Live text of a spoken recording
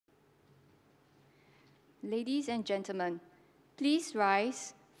Ladies and gentlemen, please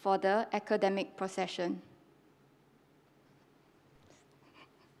rise for the academic procession.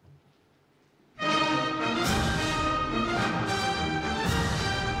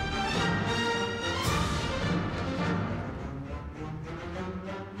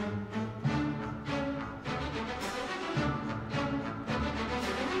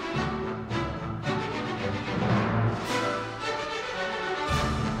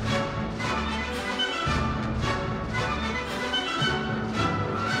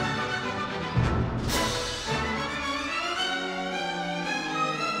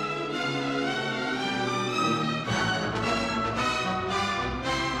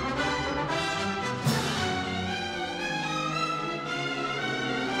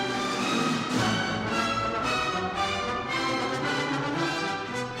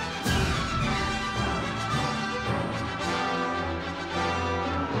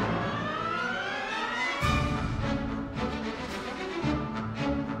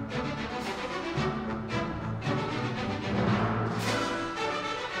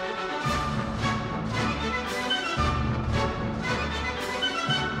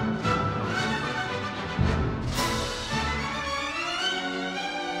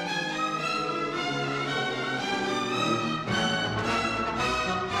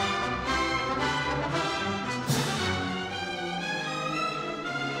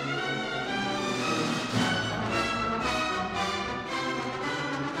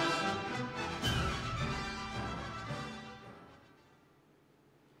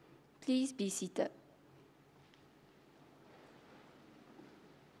 Please be seated.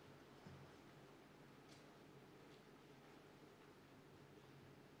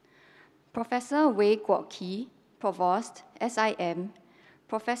 Professor Wei Kuok Kee, Provost, SIM,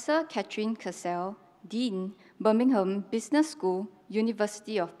 Professor Catherine Cassell, Dean, Birmingham Business School,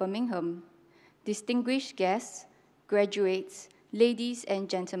 University of Birmingham, distinguished guests, graduates, ladies and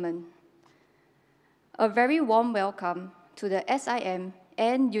gentlemen. A very warm welcome to the SIM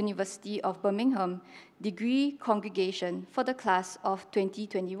and University of Birmingham Degree Congregation for the class of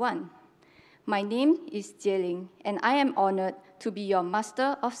 2021. My name is Jie Ling, and I am honored to be your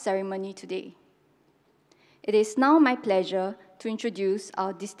Master of Ceremony today. It is now my pleasure to introduce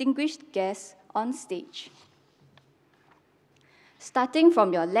our distinguished guests on stage. Starting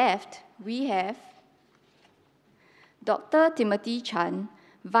from your left, we have Dr. Timothy Chan,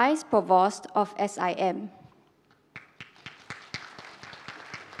 Vice Provost of SIM.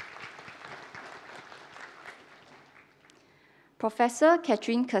 Professor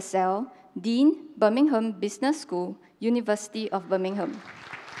Catherine Cassell, Dean, Birmingham Business School, University of Birmingham.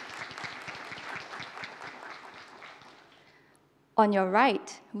 On your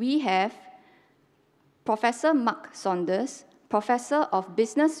right, we have Professor Mark Saunders, Professor of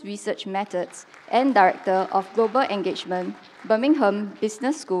Business Research Methods and Director of Global Engagement, Birmingham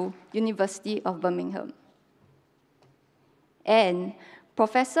Business School, University of Birmingham. And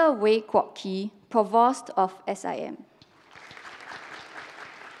Professor Wei Kuok Kee, Provost of SIM.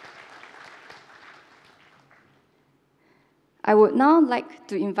 I would now like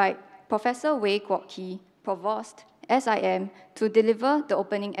to invite Professor Wei Kuok Kee, Provost, SIM, to deliver the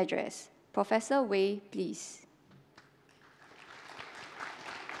opening address. Professor Wei, please.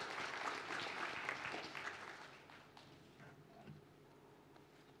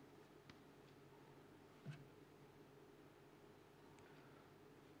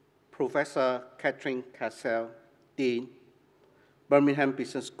 Professor Catherine Cassell, Dean, Birmingham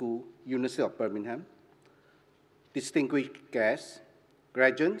Business School, University of Birmingham, distinguished guests,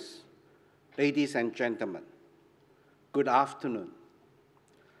 graduates, ladies and gentlemen, good afternoon.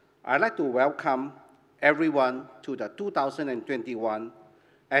 I'd like to welcome everyone to the 2021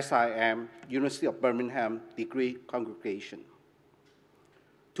 SIM University of Birmingham Degree Congregation.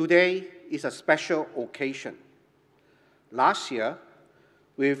 Today is a special occasion. Last year,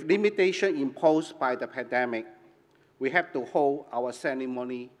 with limitations imposed by the pandemic, we had to hold our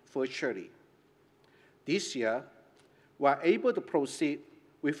ceremony virtually. This year, we are able to proceed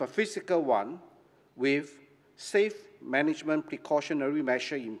with a physical one with safe management precautionary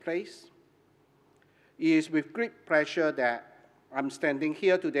measures in place. It is with great pleasure that I'm standing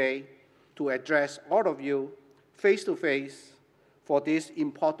here today to address all of you face-to-face for this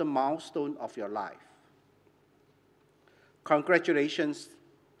important milestone of your life. Congratulations,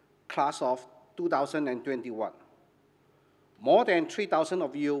 class of 2021. More than 3,000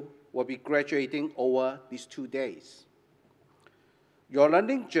 of you will be graduating over these 2 days. Your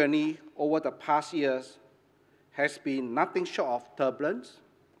learning journey over the past years has been nothing short of turbulence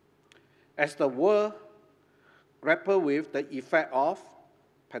as the world grapple with the effect of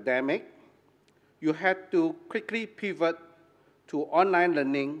pandemic, you had to quickly pivot to online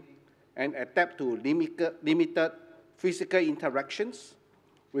learning and adapt to limited physical interactions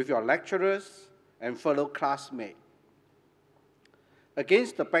with your lecturers and fellow classmates.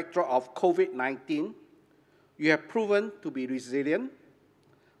 Against the backdrop of COVID-19, you have proven to be resilient.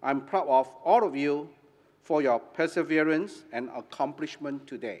 I'm proud of all of you for your perseverance and accomplishment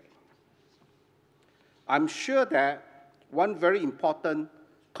today. I'm sure that one very important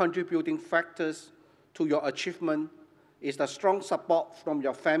contributing factor to your achievement is the strong support from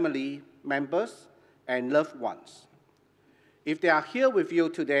your family members and loved ones. If they are here with you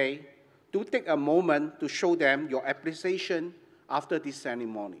today, do take a moment to show them your appreciation after this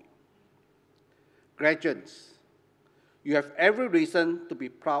ceremony. Graduates, you have every reason to be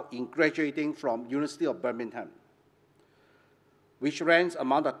proud in graduating from University of Birmingham, which ranks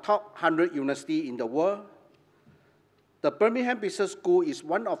among the top 100 universities in the world. The Birmingham Business School is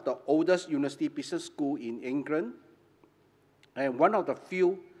one of the oldest university business schools in England and one of the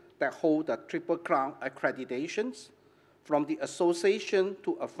few that hold the Triple Crown accreditations from the Association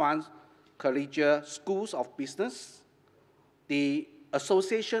to Advanced Collegiate Schools of Business, the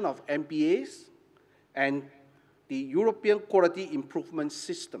Association of MBAs, and the European Quality Improvement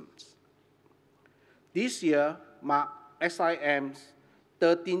Systems. This year marks SIM's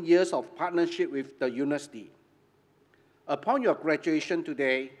 13 years of partnership with the university. Upon your graduation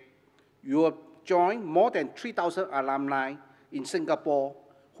today, you will join more than 3,000 alumni in Singapore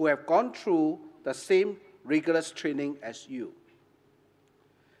who have gone through the same rigorous training as you.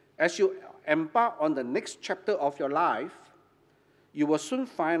 As you embark on the next chapter of your life, you will soon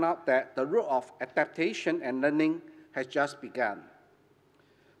find out that the road of adaptation and learning has just begun.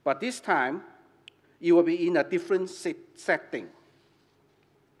 But this time, you will be in a different setting.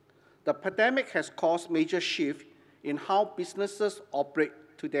 The pandemic has caused major shifts in how businesses operate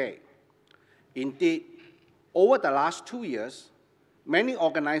today. Indeed, over the last 2 years, many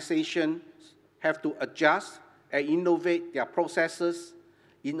organizations have to adjust and innovate their processes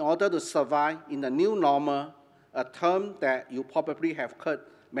in order to survive in the new normal, a term that you probably have heard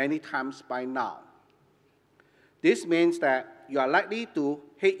many times by now. This means that you are likely to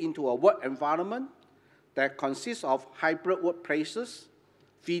head into a work environment that consists of hybrid workplaces,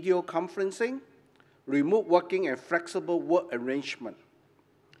 video conferencing, remote working, and flexible work arrangement.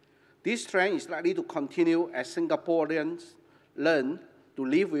 This trend is likely to continue as Singaporeans learn to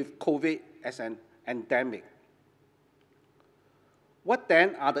live with COVID as an endemic. What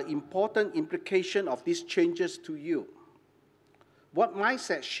then are the important implications of these changes to you? What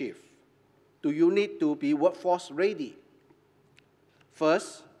mindset shift do you need to be workforce ready?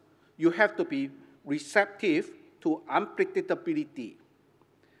 First, you have to be receptive to unpredictability.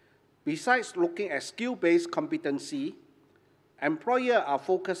 Besides looking at skill-based competency, employers are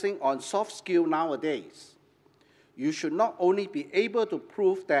focusing on soft skills nowadays. You should not only be able to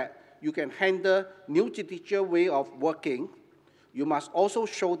prove that you can handle new digital way of working, you must also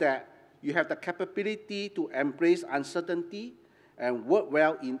show that you have the capability to embrace uncertainty and work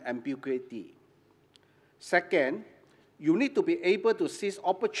well in ambiguity. Second, you need to be able to seize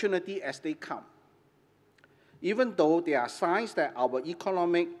opportunity as they come. Even though there are signs that our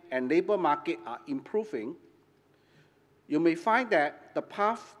economic and labor market are improving, you may find that the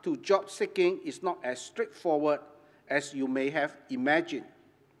path to job seeking is not as straightforward as you may have imagined.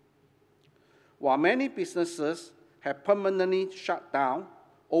 While many businesses have permanently shut down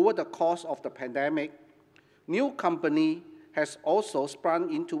over the course of the pandemic, new company has also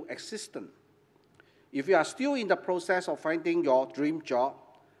sprung into existence. If you are still in the process of finding your dream job,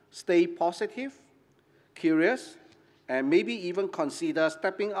 stay positive, curious, and maybe even consider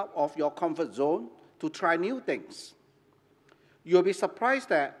stepping out of your comfort zone to try new things. You'll be surprised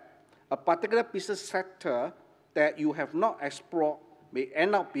that a particular business sector that you have not explored may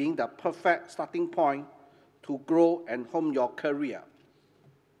end up being the perfect starting point to grow and hone your career.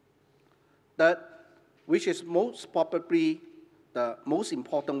 Third, which is most probably the most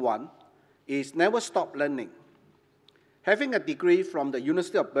important one, is never stop learning. Having a degree from the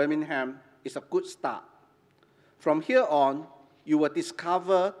University of Birmingham is a good start. From here on, you will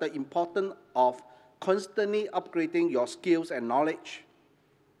discover the importance of constantly upgrading your skills and knowledge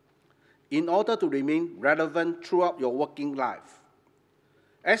in order to remain relevant throughout your working life.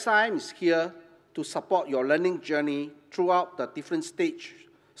 SIM is here to support your learning journey throughout the different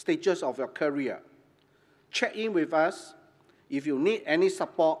stages of your career. Check in with us if you need any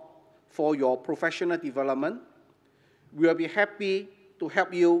support for your professional development. We will be happy to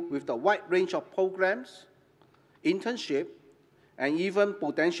help you with the wide range of programs, internship, and even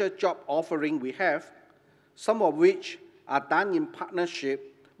potential job offering we have, some of which are done in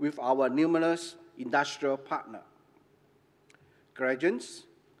partnership with our numerous industrial partner. Graduates,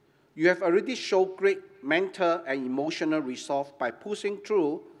 you have already shown great mental and emotional resolve by pushing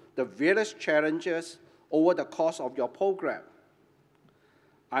through the various challenges over the course of your program.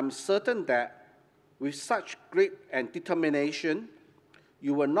 I'm certain that with such grit and determination,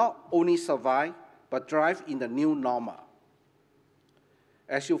 you will not only survive, but thrive in the new normal.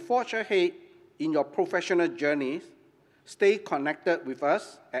 As you forge ahead in your professional journeys, stay connected with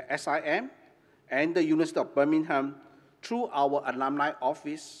us at SIM and the University of Birmingham through our alumni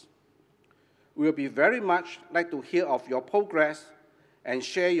office. We will be very much like to hear of your progress and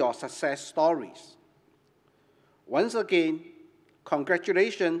share your success stories. Once again,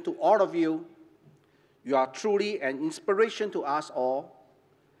 congratulations to all of you. You are truly an inspiration to us all,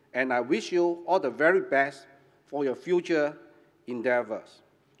 and I wish you all the very best for your future endeavors.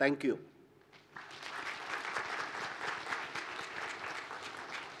 Thank you.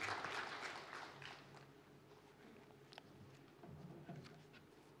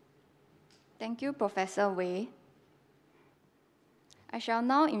 Thank you, Professor Wei. I shall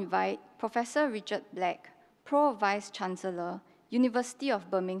now invite Professor Richard Black, Pro Vice-Chancellor, University of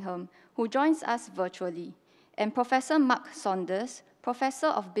Birmingham, who joins us virtually, and Professor Mark Saunders, Professor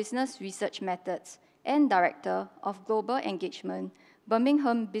of Business Research Methods and Director of Global Engagement,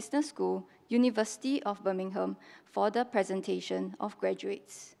 Birmingham Business School, University of Birmingham, for the presentation of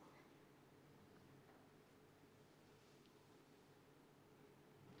graduates.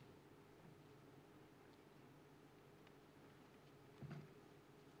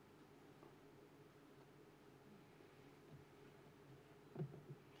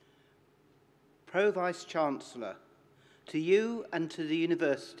 Pro Vice-Chancellor, to you and to the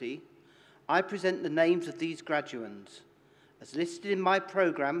University, I present the names of these graduands, as listed in my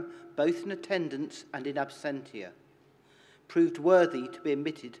programme, both in attendance and in absentia, proved worthy to be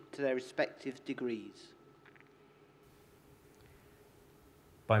admitted to their respective degrees.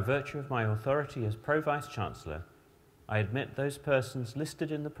 By virtue of my authority as Pro Vice-Chancellor, I admit those persons listed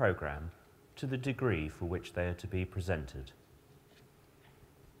in the programme to the degree for which they are to be presented.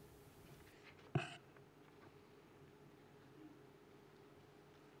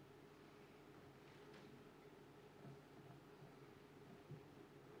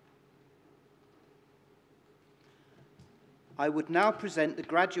 I would now present the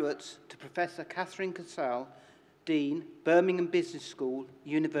graduates to Professor Catherine Cassell, Dean, Birmingham Business School,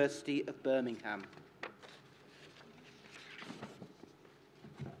 University of Birmingham.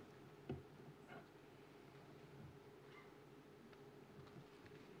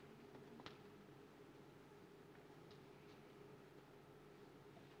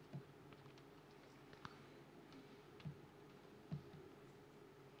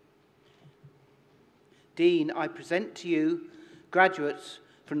 Dean, I present to you graduates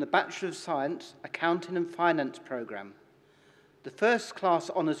from the Bachelor of Science, Accounting and Finance programme. The first class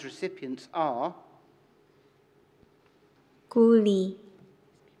honours recipients are Gu Li,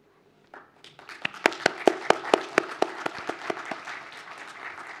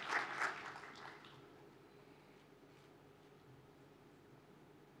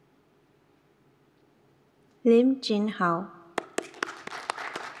 Lim Jin Hao,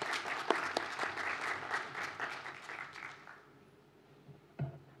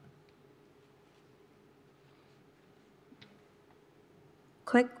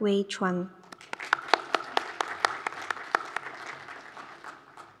 Kwek Wei Chuan,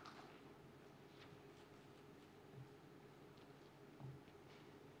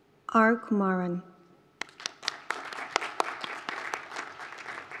 R. Kumaran,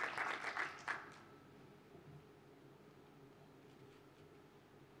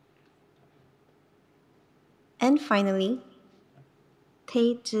 and finally,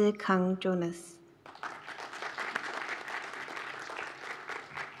 Tae Zhi Kang Jonas.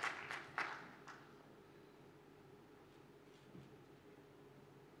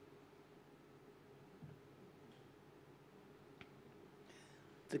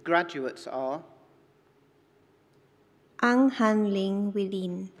 The graduates are Ang Han Ling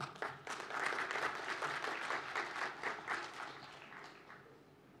Wilin,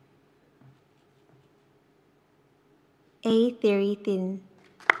 A. Theory Thin,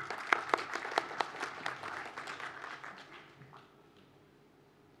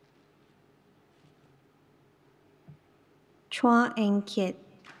 Chua Eng Kiet,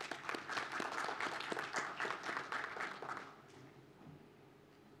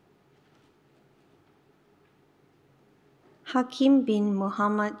 Hakim bin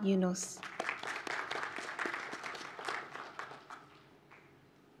Muhammad Yunus,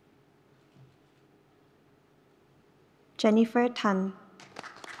 Jennifer Tan,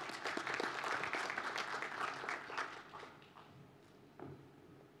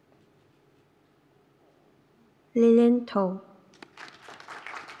 Lillian To,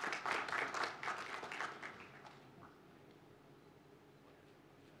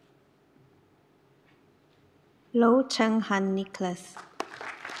 Lo Cheng Han Nicholas,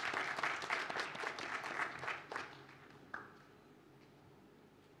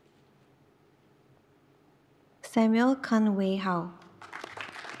 Samuel Conway Howe,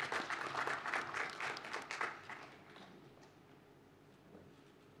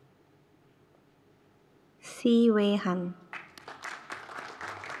 Si Wei Han,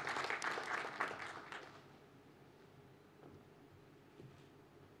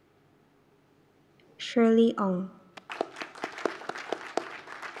 Shirley Ong,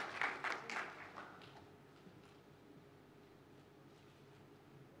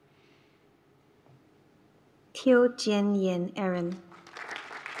 Teo Jian Yen Aaron,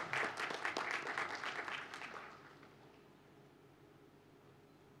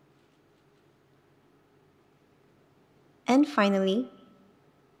 and finally,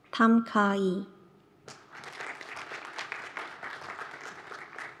 Tham Ka Yi.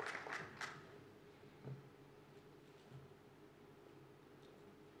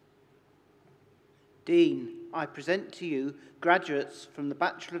 Dean, I present to you graduates from the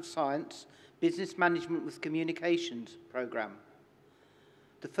Bachelor of Science, Business Management with Communications programme.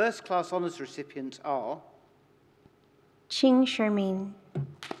 The first class honours recipients are Ching Shermaine,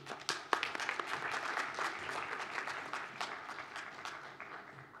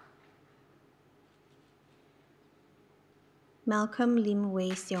 Malcolm Lim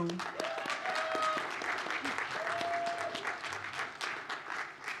Wei Seong,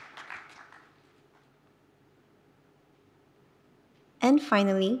 and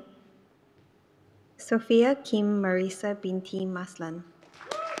finally, Sophia Kim Marisa Binti Maslan.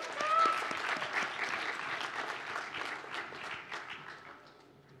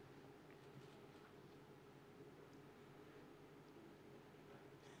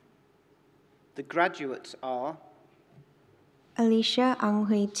 the graduates are Alicia Ang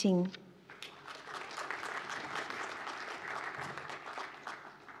Hui Ching,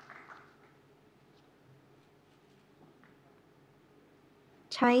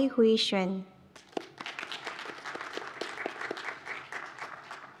 Chai Hui Xuan,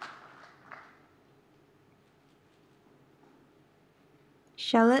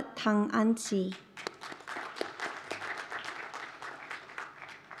 Charlotte Tang An Chi,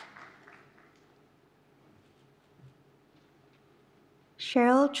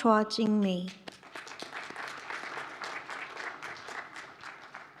 Cheryl Chua Jing Mei,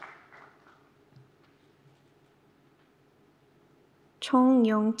 Chong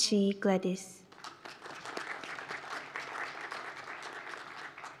Yong Chi Gladys,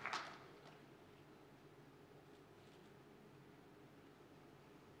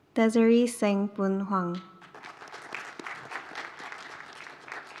 Desiree Seng Poon Huang,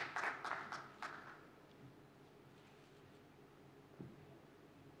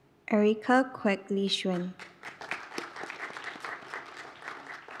 Erica Kwek Li Xuan,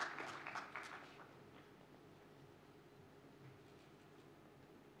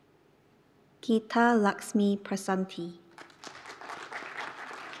 Geeta Laxmi Prasanthi,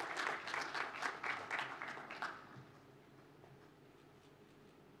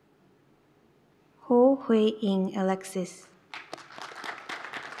 Ho Hui Ing Alexis,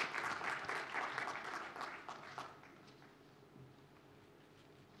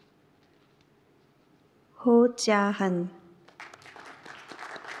 Ho Jia Han,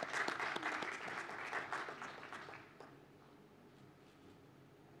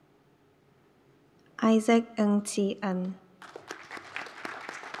 Isaac Ng Chi An,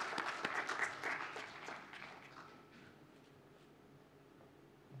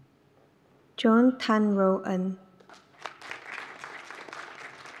 Joan Tan Ro An,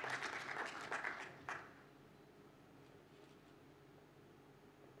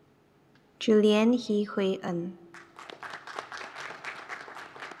 Julianne He Hui An,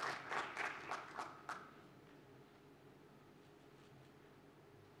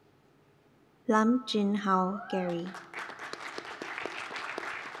 Lam Jin Hao Gary,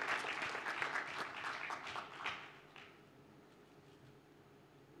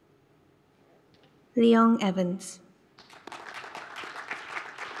 Leong Evans,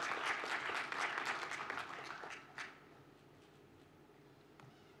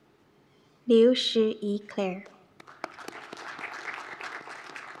 Liu Shi Yi Claire,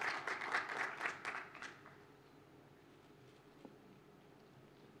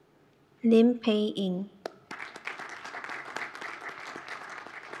 Lim Pei Ying,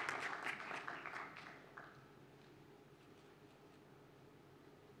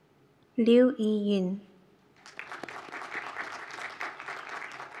 Liu Yi Yun,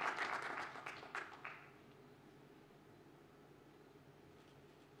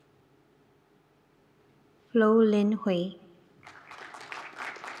 Lo Lin Hui,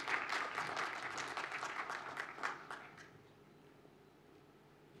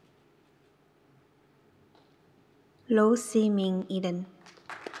 Lo Si Ming Eden,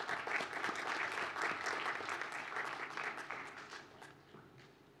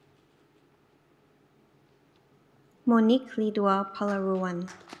 Monique Lidua Palaruan,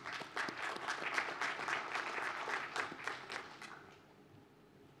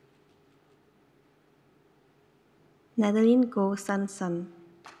 Nadaline Go San San,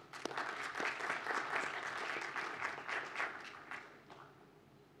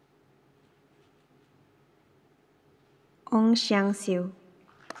 Ong Xiang Siu,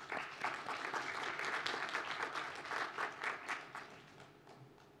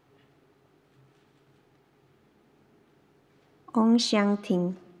 Ong Xiang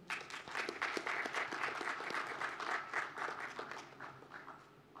Ting,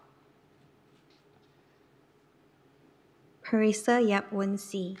 Parisa Yap Wen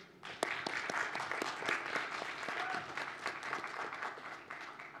Si,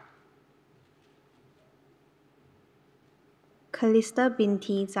 Kalista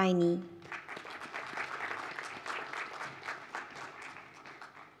Binti Zaini,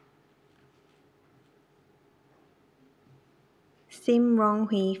 Sim Rong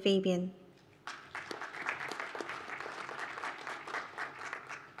Hui Fabian,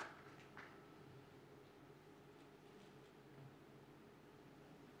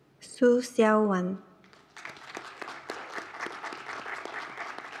 Su Xiao Wan,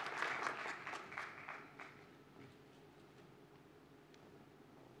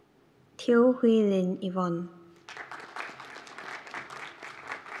 Thieu Hui Lin Yvonne,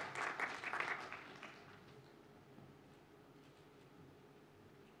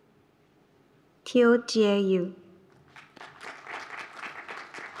 Thieu Jie Yu,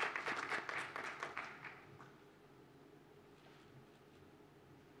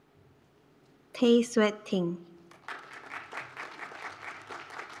 Tay Sweat Ting,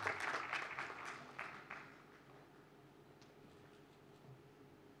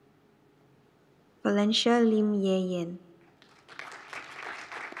 Valencia Lim Ye Yen,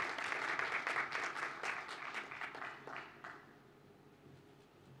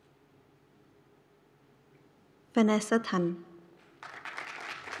 Vanessa Tan,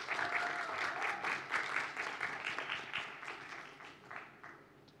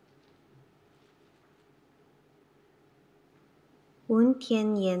 Woon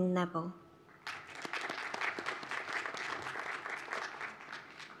Tien Yen Neville,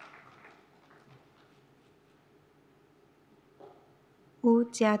 Wu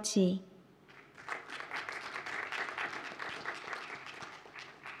Jiaqi,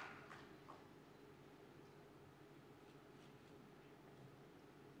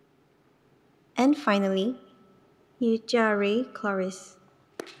 and finally, Yu Jiarui Cloris.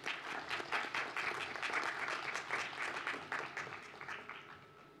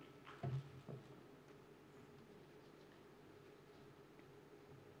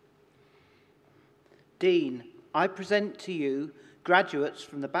 Dean, I present to you graduates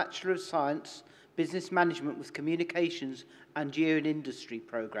from the Bachelor of Science, Business Management with Communications and Year in Industry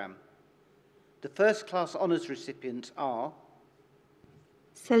programme. The first class honours recipients are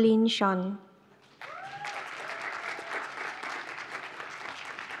Celine Sean,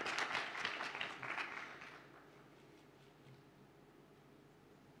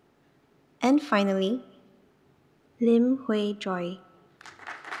 and finally, Lim Hui Joy.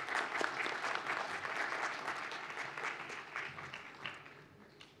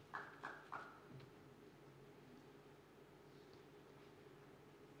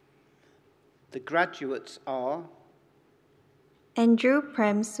 the graduates are Andrew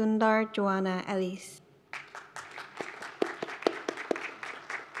Prem Sundar Joanna Ellis,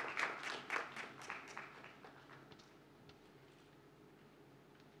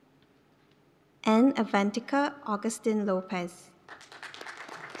 and Avantika Augustine Lopez.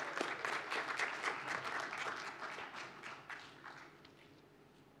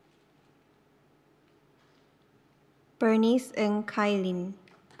 Bernice Ng Kai Lin,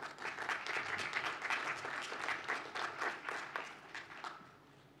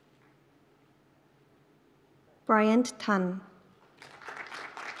 Bryant Tan,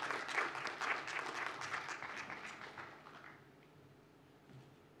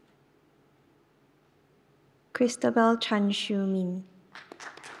 Christabel Chan Shu Min,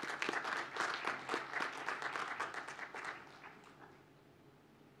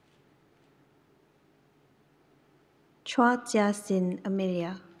 Chua Jia Sin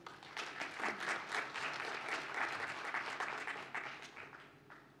Amelia,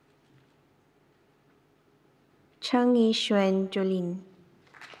 Cheng Yixuan Jolin,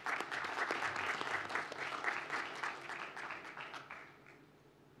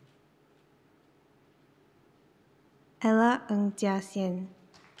 Ella Ng Jia Xian,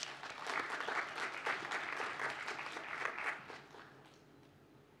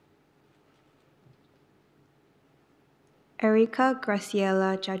 Erica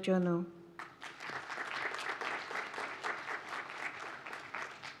Graciela Jajono,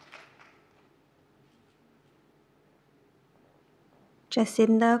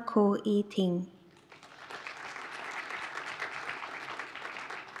 Jacinda Ko E Ting,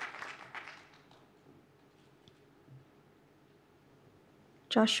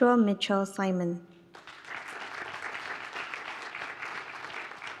 Joshua Mitchell Simon,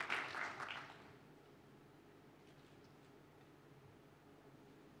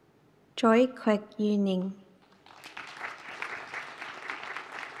 Joy Kwek Yu Ning,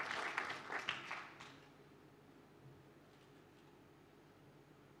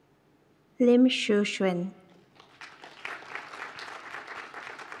 Lim Shu Xuan,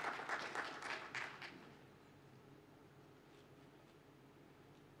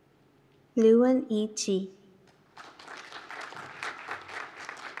 Luan E Chi,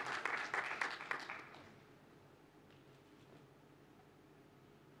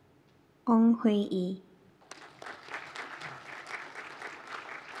 Ong Hui Yi,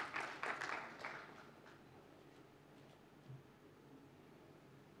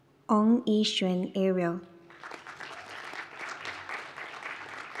 Ong Yi Xuan Ariel,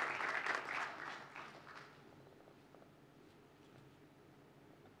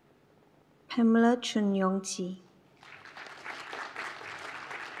 Pamela Chun Yong Chi,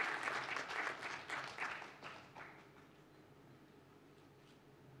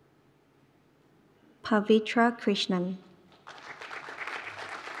 Pavitra Krishnan,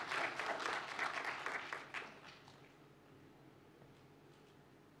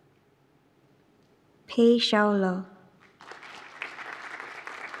 Pei Xiaolo,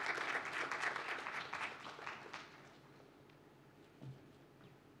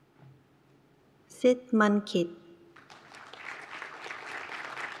 Sid Mankit,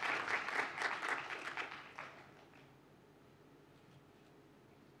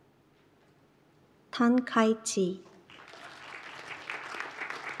 Tan Kai Chi,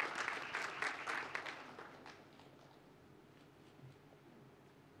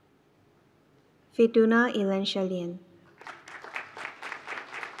 Viduna Ilan Shalian,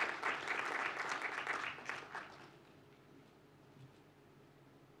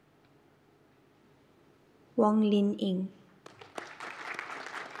 Wong Lin Ing,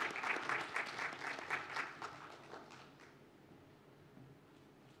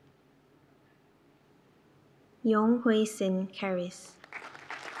 Yong Hui Sin Karis,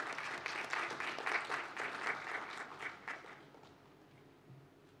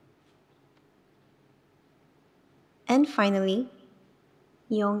 and finally,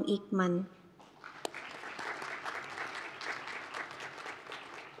 Yong Ik Man.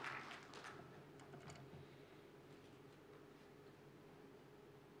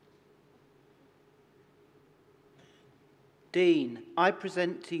 Dean, I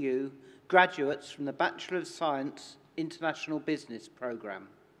present to you graduates from the Bachelor of Science International Business Programme.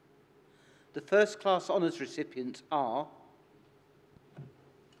 The first class honours recipients are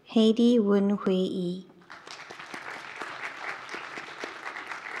Heidi Wen Hui Yi,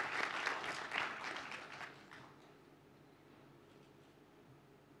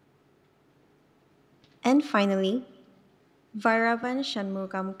 and finally, Vairavan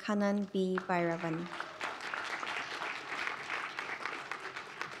Shanmugam Kanan B. Vairavan.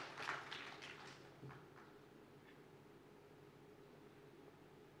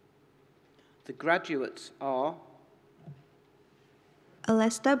 the graduates are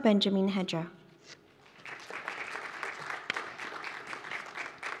Alesta Benjamin Hedger,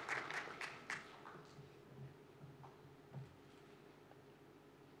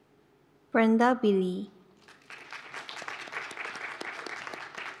 Brenda Billy,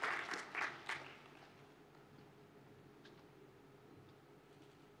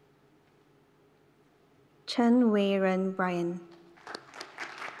 Chen Wei Ren Brian,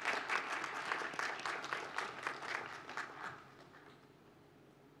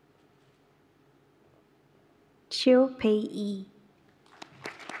 Chiu Pei Yi,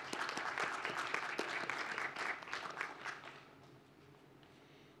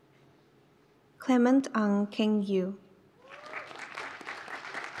 Clement Ang Keng Yu,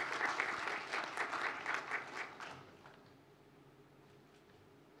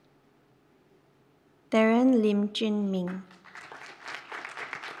 Darren Lim Jin Ming,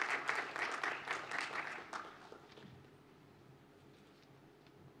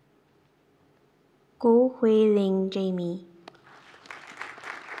 Go Hui Ling Jamie,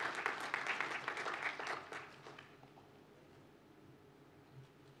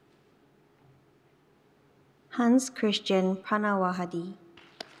 Hans Christian Pranawahadi,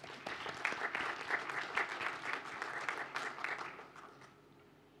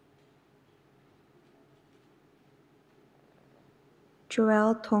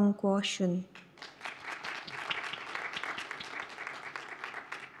 Joel Tong Guo Shun,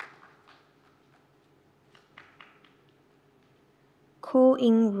 Ko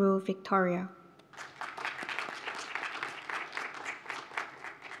Ing Ru Victoria,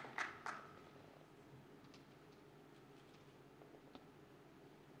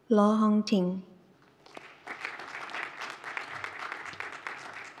 Law Hong Ting,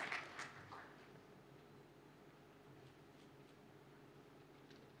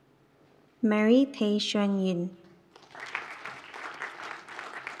 Mary Tay Xuan Yin,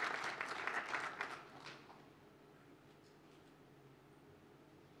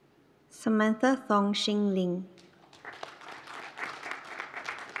 Samantha Thong Shing Ling,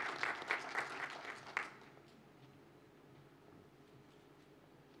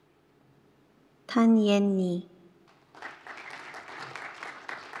 Tan Yen Ni,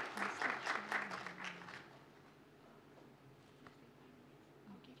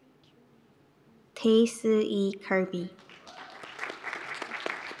 Tay Si E Kirby,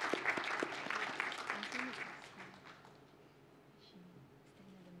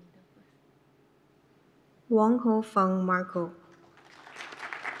 Wong Ho Feng Marco,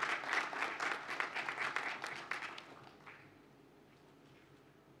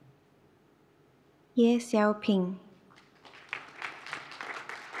 Ye Xiaoping,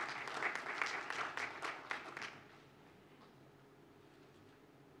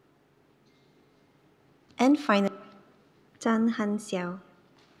 and finally, Zhang Han Xiao.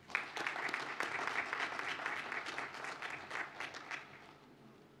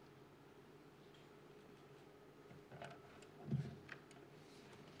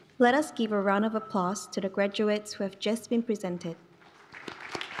 Let us give a round of applause to the graduates who have just been presented.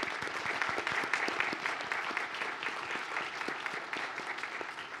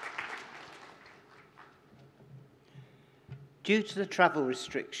 Due to the travel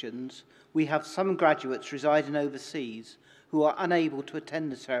restrictions, we have some graduates residing overseas who are unable to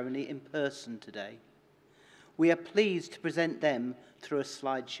attend the ceremony in person today. We are pleased to present them through a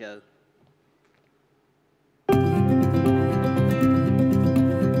slideshow.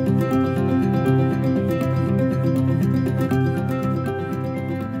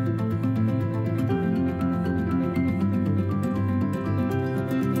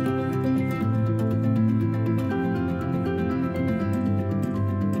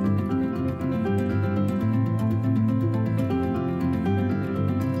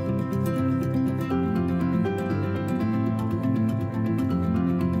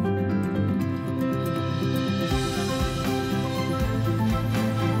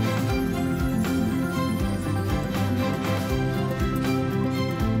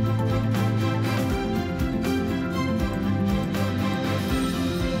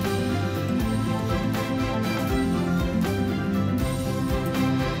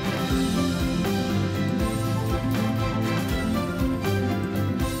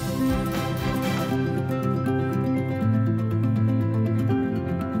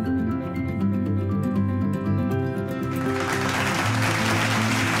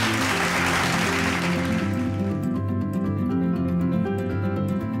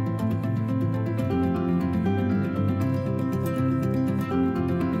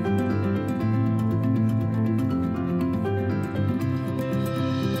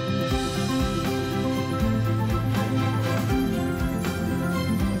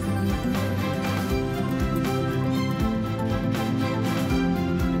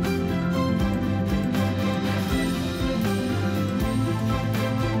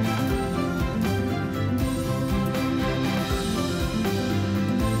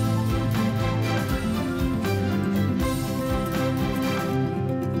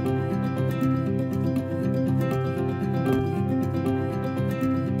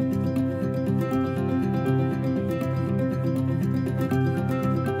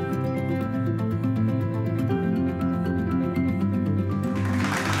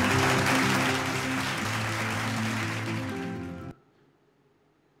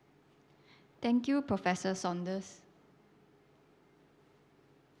 Thank you, Professor Saunders.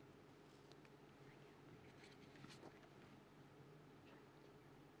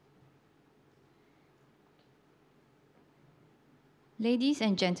 Ladies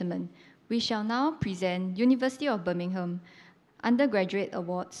and gentlemen, we shall now present University of Birmingham undergraduate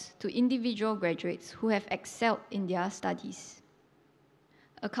awards to individual graduates who have excelled in their studies.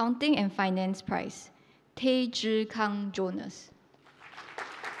 Accounting and Finance Prize, Tae Zhi Kang Jonas.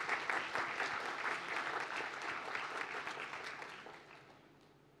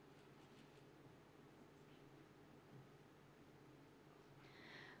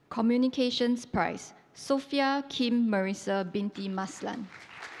 Communications Prize, Sophia Kim Marisa binti Maslan.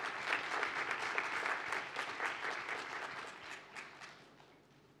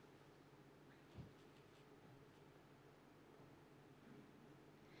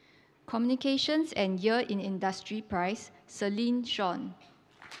 Communications and Year in Industry Prize, Celine Sean.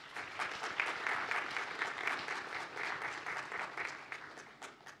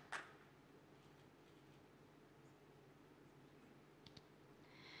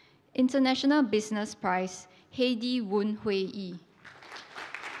 International Business Prize, Heidi Woon Hui Yi.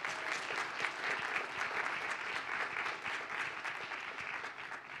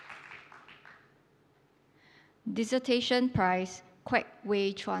 Dissertation Prize, Kwek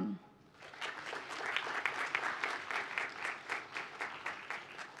Wei Chuan.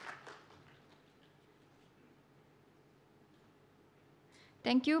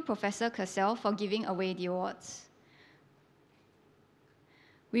 Thank you, Professor Cassell, for giving away the awards.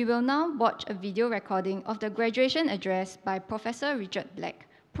 We will now watch a video recording of the graduation address by Professor Richard Black,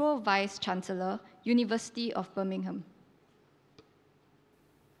 Pro Vice Chancellor, University of Birmingham.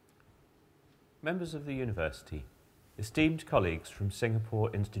 Members of the University, esteemed colleagues from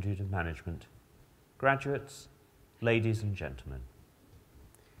Singapore Institute of Management, graduates, ladies and gentlemen.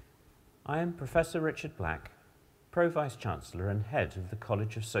 I am Professor Richard Black, Pro Vice Chancellor and Head of the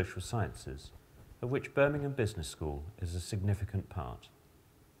College of Social Sciences, of which Birmingham Business School is a significant part.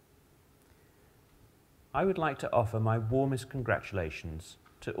 I would like to offer my warmest congratulations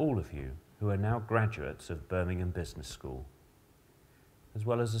to all of you who are now graduates of Birmingham Business School, as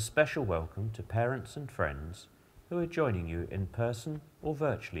well as a special welcome to parents and friends who are joining you in person or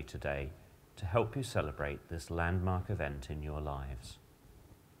virtually today to help you celebrate this landmark event in your lives.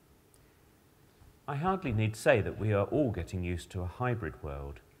 I hardly need say that we are all getting used to a hybrid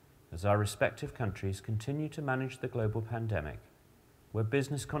world as our respective countries continue to manage the global pandemic, where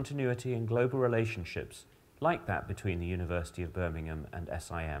business continuity and global relationships, like that between the University of Birmingham and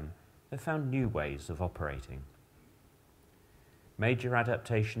SIM, have found new ways of operating. Major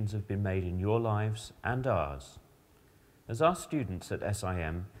adaptations have been made in your lives and ours. As our students at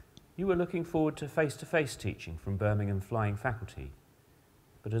SIM, you were looking forward to face-to-face teaching from Birmingham flying faculty,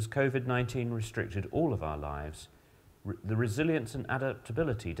 but as COVID-19 restricted all of our lives, the resilience and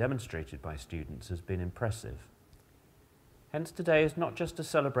adaptability demonstrated by students has been impressive. Hence today is not just a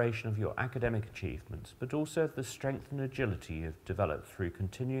celebration of your academic achievements, but also of the strength and agility you've developed through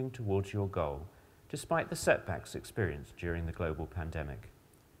continuing towards your goal, despite the setbacks experienced during the global pandemic.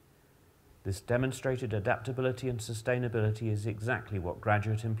 This demonstrated adaptability and sustainability is exactly what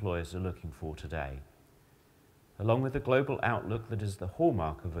graduate employers are looking for today, along with the global outlook that is the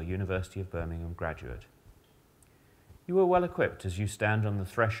hallmark of a University of Birmingham graduate. You are well equipped as you stand on the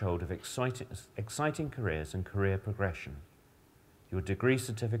threshold of exciting careers and career progression. Your degree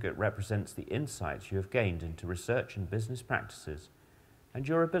certificate represents the insights you have gained into research and business practices and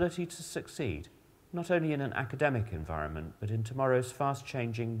your ability to succeed, not only in an academic environment, but in tomorrow's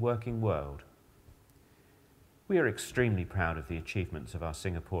fast-changing working world. We are extremely proud of the achievements of our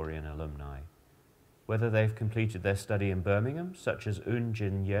Singaporean alumni. Whether they've completed their study in Birmingham, such as Eun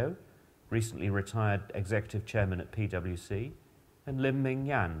Jin Yeo, recently retired Executive Chairman at PwC, and Lim Ming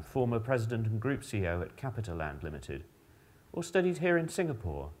Yan, former President and Group CEO at Capitaland Limited, or studied here in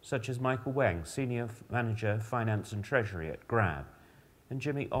Singapore, such as Michael Weng, Senior Manager, Finance and Treasury at Grab, and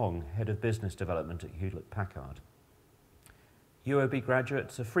Jimmy Ong, Head of Business Development at Hewlett-Packard. UOB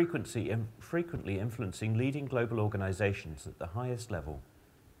graduates are frequently influencing leading global organisations at the highest level.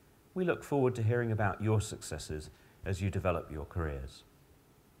 We look forward to hearing about your successes as you develop your careers.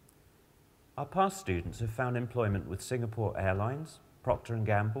 Our past students have found employment with Singapore Airlines, Procter &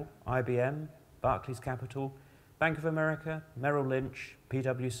 Gamble, IBM, Barclays Capital, Bank of America, Merrill Lynch,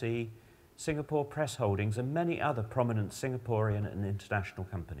 PwC, Singapore Press Holdings, and many other prominent Singaporean and international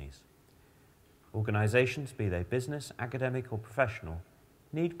companies. Organisations, be they business, academic or professional,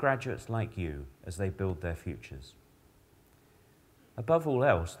 need graduates like you as they build their futures. Above all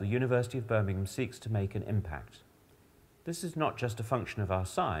else, the University of Birmingham seeks to make an impact. This is not just a function of our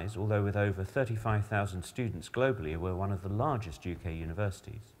size, although with over 35,000 students globally, we're one of the largest UK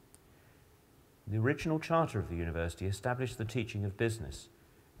universities. The original charter of the university established the teaching of business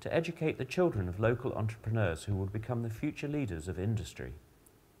to educate the children of local entrepreneurs who would become the future leaders of industry.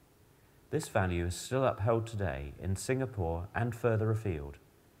 this value is still upheld today in Singapore and further afield.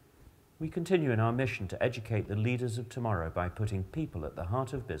 We continue in our mission to educate the leaders of tomorrow by putting people at the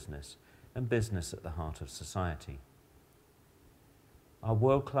heart of business and business at the heart of society. Our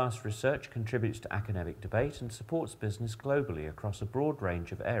world-class research contributes to academic debate and supports business globally across a broad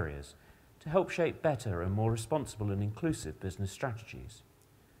range of areas to help shape better and more responsible and inclusive business strategies.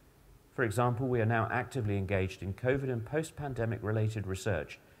 For example, we are now actively engaged in COVID and post-pandemic related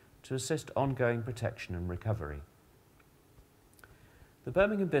research to assist ongoing protection and recovery. The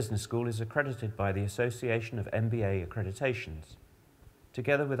Birmingham Business School is accredited by the Association of MBA Accreditations.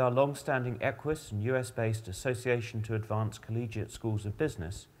 Together with our long-standing EQUIS and US-based Association to Advance Collegiate Schools of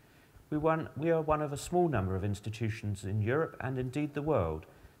Business, we are one of a small number of institutions in Europe and indeed the world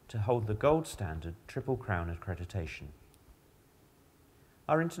to hold the gold standard Triple Crown accreditation.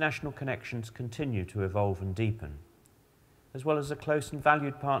 Our international connections continue to evolve and deepen. As well as a close and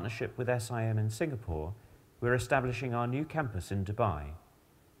valued partnership with SIM in Singapore, we're establishing our new campus in Dubai.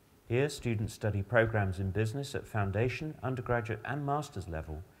 Here, students study programs in business at foundation, undergraduate and master's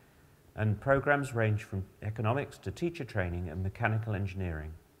level, and programs range from economics to teacher training and mechanical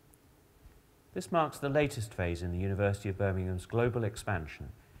engineering. This marks the latest phase in the University of Birmingham's global expansion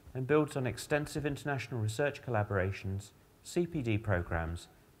and builds on extensive international research collaborations, CPD programs,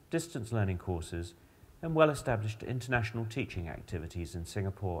 distance learning courses, and well-established international teaching activities in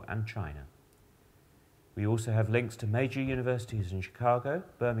Singapore and China. We also have links to major universities in Chicago,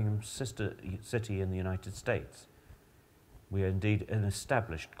 Birmingham's sister city in the United States. We are indeed an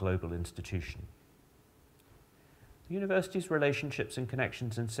established global institution. The university's relationships and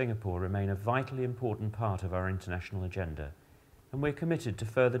connections in Singapore remain a vitally important part of our international agenda, and we're committed to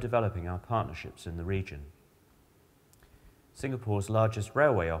further developing our partnerships in the region. Singapore's largest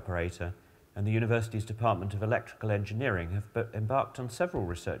railway operator and the university's Department of Electrical Engineering have embarked on several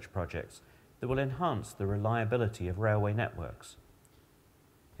research projects that will enhance the reliability of railway networks.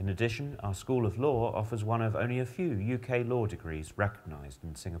 In addition, our School of Law offers one of only a few UK law degrees recognised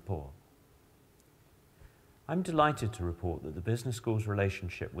in Singapore. I'm delighted to report that the Business School's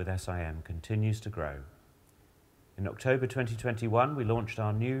relationship with SIM continues to grow. In October 2021, we launched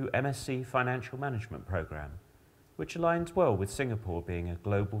our new MSc Financial Management programme, which aligns well with Singapore being a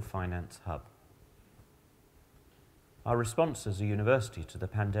global finance hub. Our response as a university to the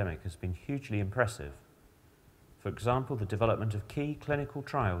pandemic has been hugely impressive. For example, the development of key clinical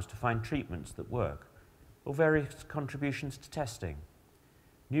trials to find treatments that work, or various contributions to testing.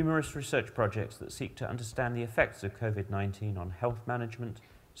 Numerous research projects that seek to understand the effects of COVID-19 on health management,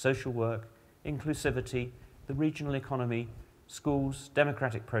 social work, inclusivity, the regional economy, schools,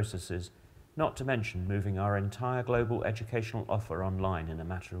 democratic processes, not to mention moving our entire global educational offer online in a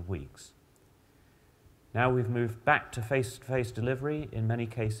matter of weeks. Now we've moved back to face-to-face delivery in many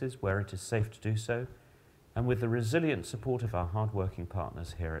cases where it is safe to do so, and with the resilient support of our hard-working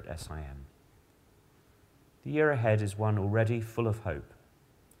partners here at SIM. The year ahead is one already full of hope.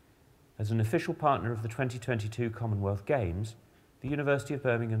 As an official partner of the 2022 Commonwealth Games, the University of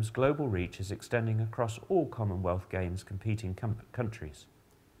Birmingham's global reach is extending across all Commonwealth Games competing countries.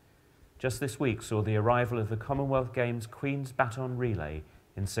 Just this week saw the arrival of the Commonwealth Games Queen's Baton Relay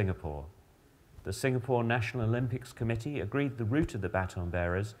in Singapore. The Singapore National Olympics Committee agreed the route of the baton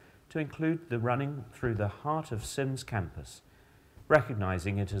bearers to include the running through the heart of SIM's campus,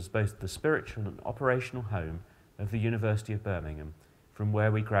 recognising it as both the spiritual and operational home of the University of Birmingham, from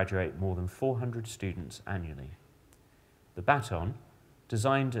where we graduate more than 400 students annually. The baton,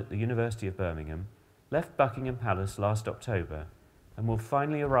 designed at the University of Birmingham, left Buckingham Palace last October and will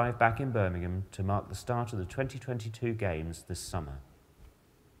finally arrive back in Birmingham to mark the start of the 2022 Games this summer.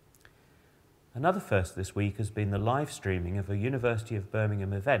 Another first this week has been the live streaming of a University of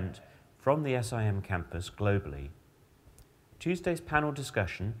Birmingham event from the SIM campus globally. Tuesday's panel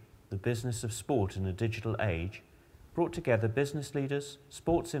discussion, The Business of Sport in a Digital Age, brought together business leaders,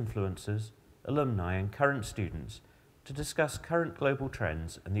 sports influencers, alumni and current students to discuss current global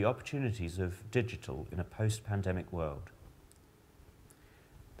trends and the opportunities of digital in a post-pandemic world.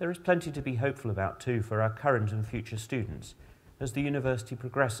 There is plenty to be hopeful about too for our current and future students, as the university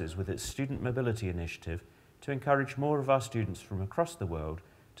progresses with its Student Mobility Initiative to encourage more of our students from across the world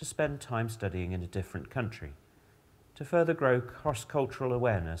to spend time studying in a different country, to further grow cross-cultural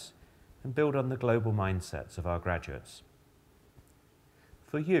awareness and build on the global mindsets of our graduates.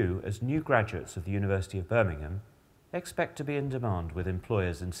 For you, as new graduates of the University of Birmingham, expect to be in demand with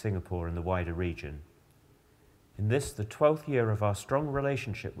employers in Singapore and the wider region. In this, the 12th year of our strong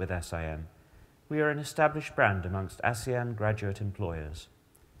relationship with SIM, we are an established brand amongst ASEAN graduate employers.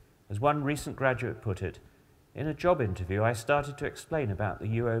 As one recent graduate put it, In a job interview, I started to explain about the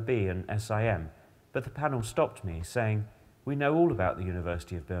UOB and SIM, but the panel stopped me, saying, "We know all about the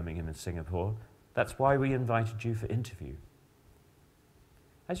University of Birmingham in Singapore. That's why we invited you for interview."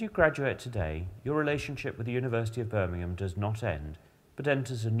 As you graduate today, your relationship with the University of Birmingham does not end, but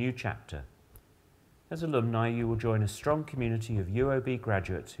enters a new chapter. As alumni, you will join a strong community of UOB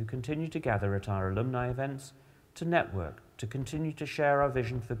graduates who continue to gather at our alumni events, to network, to continue to share our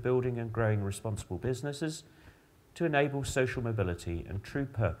vision for building and growing responsible businesses, to enable social mobility and true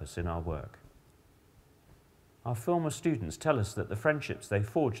purpose in our work. Our former students tell us that the friendships they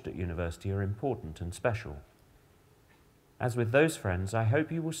forged at university are important and special. As with those friends, I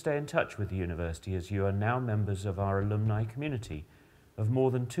hope you will stay in touch with the university as you are now members of our alumni community of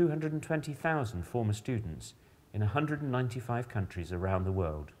more than 220,000 former students in 195 countries around the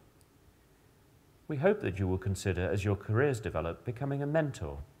world. We hope that you will consider, as your careers develop, becoming a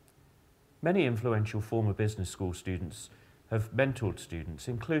mentor. Many influential former business school students have mentored students,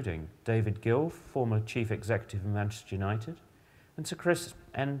 including David Gill, former Chief Executive of Manchester United, and Sir Chris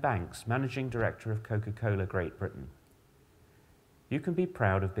N. Banks, Managing Director of Coca-Cola Great Britain. You can be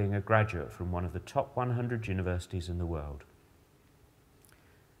proud of being a graduate from one of the top 100 universities in the world.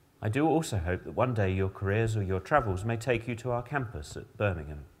 I do also hope that one day your careers or your travels may take you to our campus at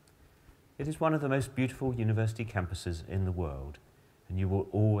Birmingham. It is one of the most beautiful university campuses in the world, and you will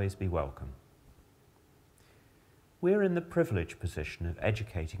always be welcome. We're in the privileged position of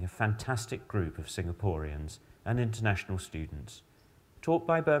educating a fantastic group of Singaporeans and international students, taught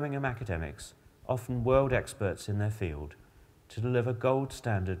by Birmingham academics, often world experts in their field, to deliver gold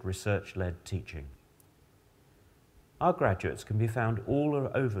standard research-led teaching. Our graduates can be found all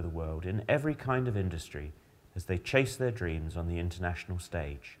over the world in every kind of industry as they chase their dreams on the international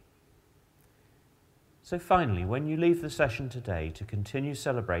stage. So finally, when you leave the session today to continue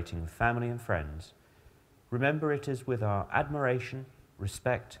celebrating with family and friends, remember it is with our admiration,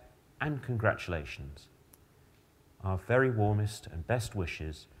 respect, and congratulations. Our very warmest and best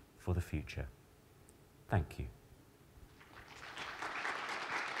wishes for the future. Thank you.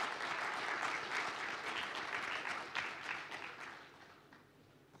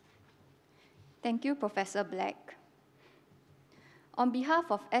 Thank you, Professor Black. On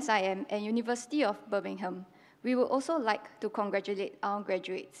behalf of SIM and University of Birmingham, we would also like to congratulate our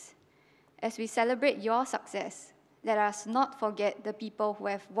graduates. As we celebrate your success, let us not forget the people who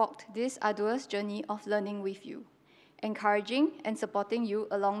have walked this arduous journey of learning with you, encouraging and supporting you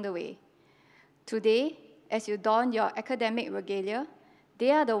along the way. Today, as you don your academic regalia,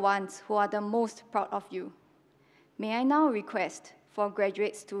 they are the ones who are the most proud of you. May I now request for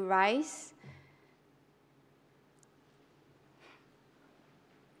graduates to rise,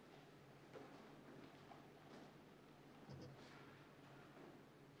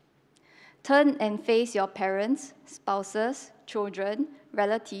 turn and face your parents, spouses, children,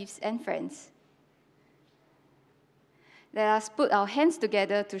 relatives, and friends. Let us put our hands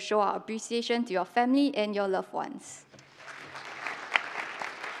together to show our appreciation to your family and your loved ones.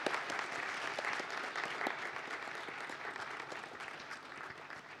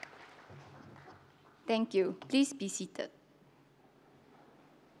 Thank you. Please be seated.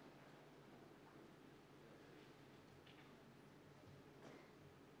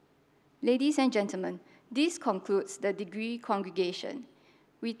 Ladies and gentlemen, this concludes the degree congregation.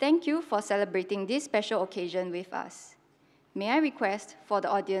 We thank you for celebrating this special occasion with us. May I request for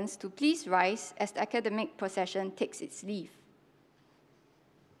the audience to please rise as the academic procession takes its leave.